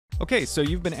Okay, so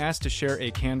you've been asked to share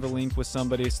a Canva link with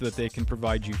somebody so that they can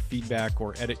provide you feedback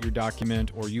or edit your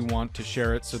document, or you want to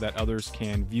share it so that others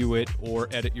can view it or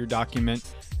edit your document.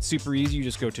 Super easy. You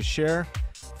just go to share.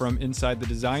 From inside the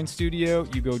design studio,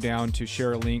 you go down to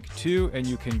share a link to, and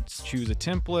you can choose a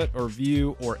template or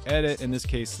view or edit. In this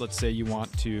case, let's say you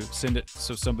want to send it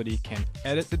so somebody can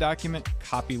edit the document,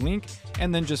 copy link,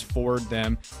 and then just forward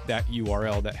them that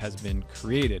URL that has been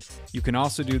created. You can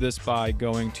also do this by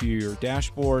going to your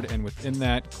dashboard, and within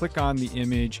that, click on the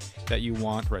image that you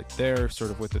want right there, sort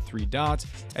of with the three dots,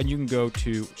 and you can go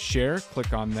to share,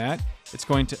 click on that. It's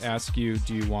going to ask you,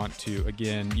 do you want to,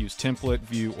 again, use template,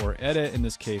 view, or edit? In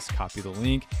this case, copy the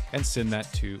link and send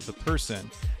that to the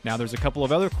person. Now, there's a couple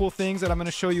of other cool things that I'm going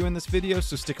to show you in this video,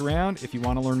 so stick around if you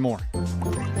want to learn more.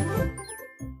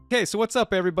 Okay, so what's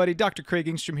up, everybody? Dr. Craig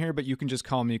Engstrom here, but you can just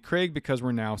call me Craig because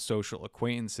we're now social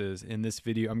acquaintances. In this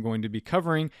video, I'm going to be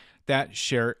covering that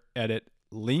share edit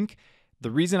link. The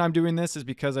reason I'm doing this is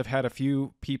because I've had a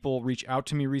few people reach out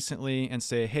to me recently and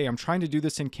say, hey, I'm trying to do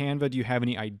this in Canva. Do you have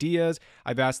any ideas?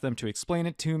 I've asked them to explain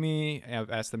it to me.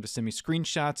 I've asked them to send me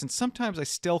screenshots, and sometimes I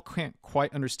still can't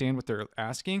quite understand what they're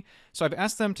asking. So I've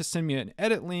asked them to send me an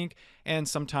edit link, and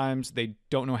sometimes they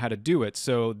don't know how to do it.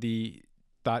 So the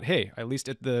thought, hey, at least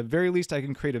at the very least, I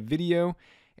can create a video,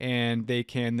 and I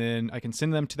can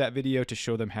send them to that video to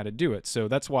show them how to do it. So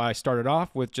that's why I started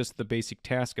off with just the basic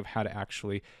task of how to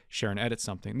actually share and edit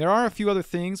something. There are a few other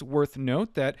things worth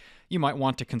note that you might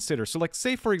want to consider. So like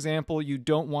say, for example, you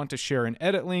don't want to share an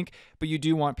edit link, but you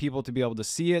do want people to be able to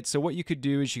see it. So what you could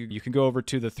do is you can go over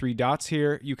to the three dots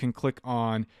here. You can click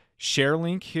on share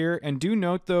link here, and do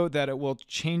note though that it will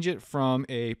change it from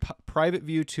a private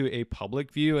view to a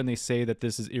public view, and they say that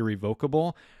this is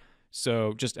irrevocable.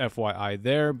 So just FYI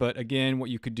there. But again, what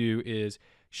you could do is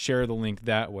share the link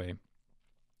that way.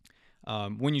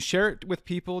 When you share it with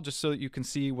people, just so that you can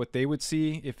see what they would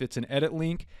see, if it's an edit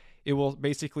link, it will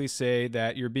basically say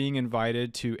that you're being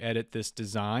invited to edit this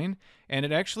design, and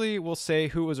it actually will say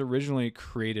who it was originally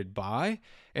created by.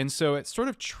 And so it sort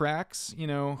of tracks,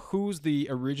 who's the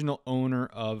original owner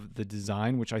of the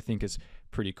design, which I think is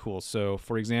pretty cool. So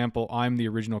for example, I'm the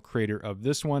original creator of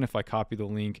this one. If I copy the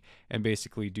link and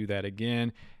basically do that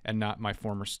again, and not my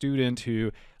former student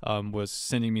who was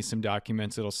sending me some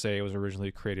documents, it'll say it was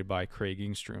originally created by Craig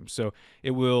Engstrom. So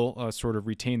it will sort of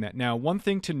retain that. Now, one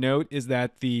thing to note is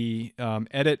that the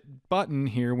edit button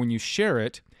here, when you share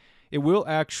it, it will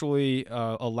actually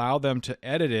allow them to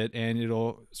edit it, and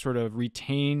it'll sort of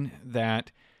retain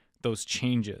those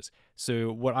changes.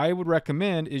 So what I would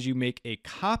recommend is you make a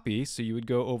copy. So you would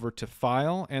go over to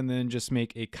File and then just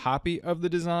make a copy of the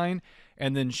design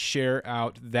and then share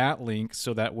out that link,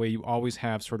 so that way you always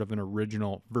have sort of an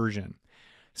original version.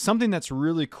 Something that's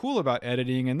really cool about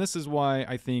editing, and this is why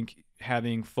I think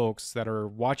having folks that are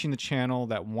watching the channel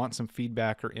that want some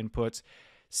feedback or inputs,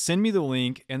 send me the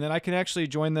link, and then I can actually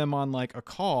join them on like a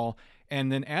call.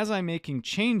 And then as I'm making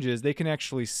changes, they can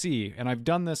actually see. And I've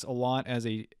done this a lot as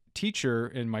a teacher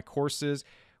in my courses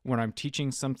when I'm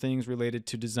teaching some things related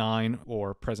to design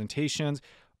or presentations,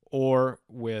 or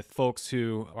with folks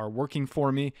who are working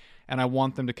for me, and I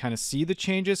want them to kind of see the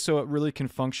changes so it really can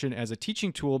function as a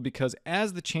teaching tool, because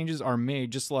as the changes are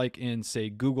made, just like in say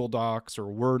Google Docs or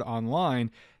Word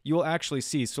Online, you'll actually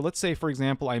see. So let's say, for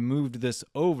example, I moved this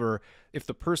over. If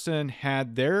the person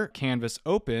had their canvas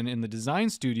open in the design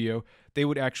studio, they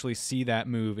would actually see that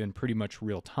move in pretty much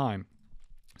real time.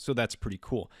 So that's pretty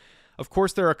cool. Of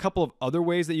course, there are a couple of other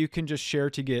ways that you can just share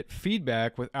to get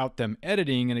feedback without them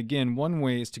editing. And again, one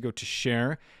way is to go to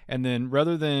share, and then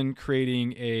rather than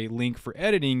creating a link for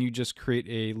editing, you just create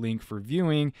a link for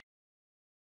viewing,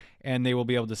 and they will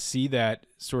be able to see that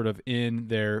sort of in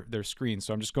their screen.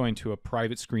 So I'm just going to a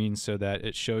private screen so that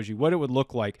it shows you what it would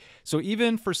look like. So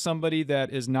even for somebody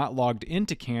that is not logged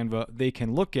into Canva, they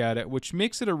can look at it, which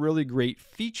makes it a really great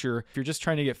feature if you're just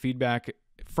trying to get feedback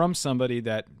from somebody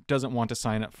that doesn't want to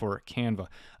sign up for Canva.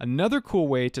 Another cool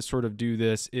way to sort of do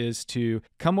this is to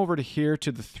come over to here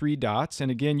to the three dots. And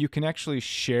again, you can actually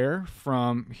share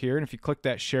from here. And if you click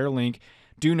that share link,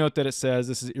 do note that it says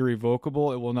this is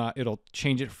irrevocable. It'll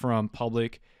change it from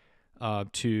public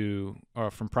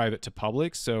from private to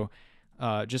public. So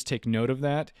just take note of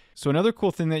that. So another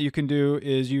cool thing that you can do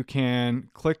is you can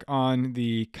click on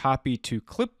the copy to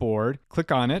clipboard,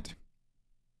 click on it,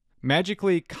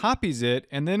 magically copies it,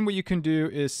 and then what you can do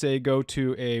is say go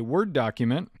to a Word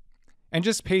document and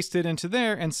just paste it into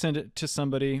there and send it to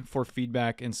somebody for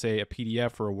feedback in say a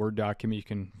PDF or a Word document. You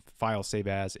can file save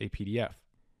as a PDF.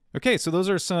 Okay, so those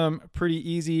are some pretty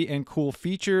easy and cool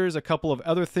features. A couple of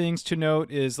other things to note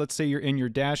is, let's say you're in your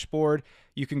dashboard,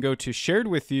 you can go to shared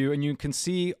with you and you can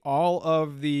see all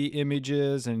of the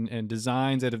images and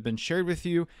designs that have been shared with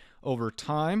you over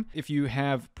time. If you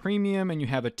have premium and you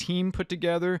have a team put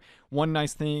together, one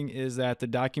nice thing is that the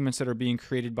documents that are being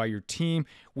created by your team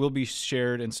will be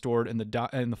shared and stored in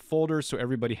the folder, so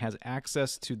everybody has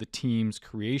access to the team's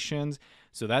creations.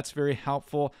 So that's very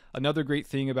helpful. Another great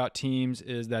thing about Teams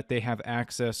is that they have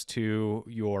access to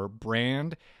your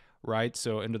brand, right?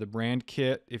 So under the brand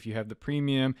kit, if you have the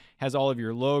premium, has all of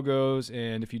your logos,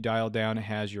 and if you dial down, it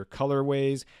has your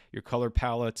colorways, your color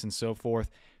palettes, and so forth.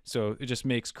 So it just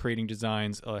makes creating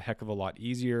designs a heck of a lot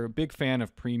easier. Big fan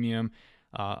of premium.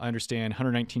 I understand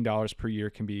 $119 per year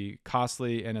can be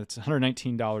costly, and it's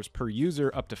 $119 per user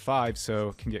up to 5, so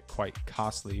it can get quite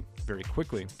costly very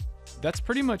quickly. That's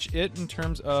pretty much it in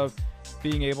terms of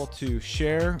being able to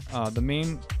share. The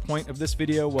main point of this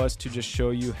video was to just show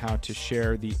you how to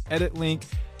share the edit link.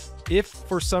 If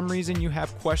for some reason you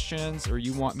have questions or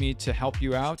you want me to help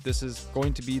you out, this is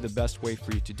going to be the best way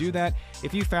for you to do that.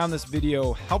 If you found this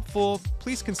video helpful,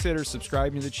 please consider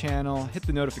subscribing to the channel, hit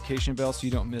the notification bell so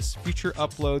you don't miss future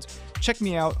uploads. Check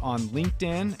me out on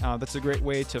LinkedIn. That's a great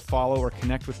way to follow or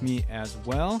connect with me as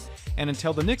well. And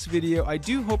until the next video, I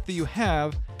do hope that you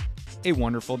have a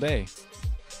wonderful day.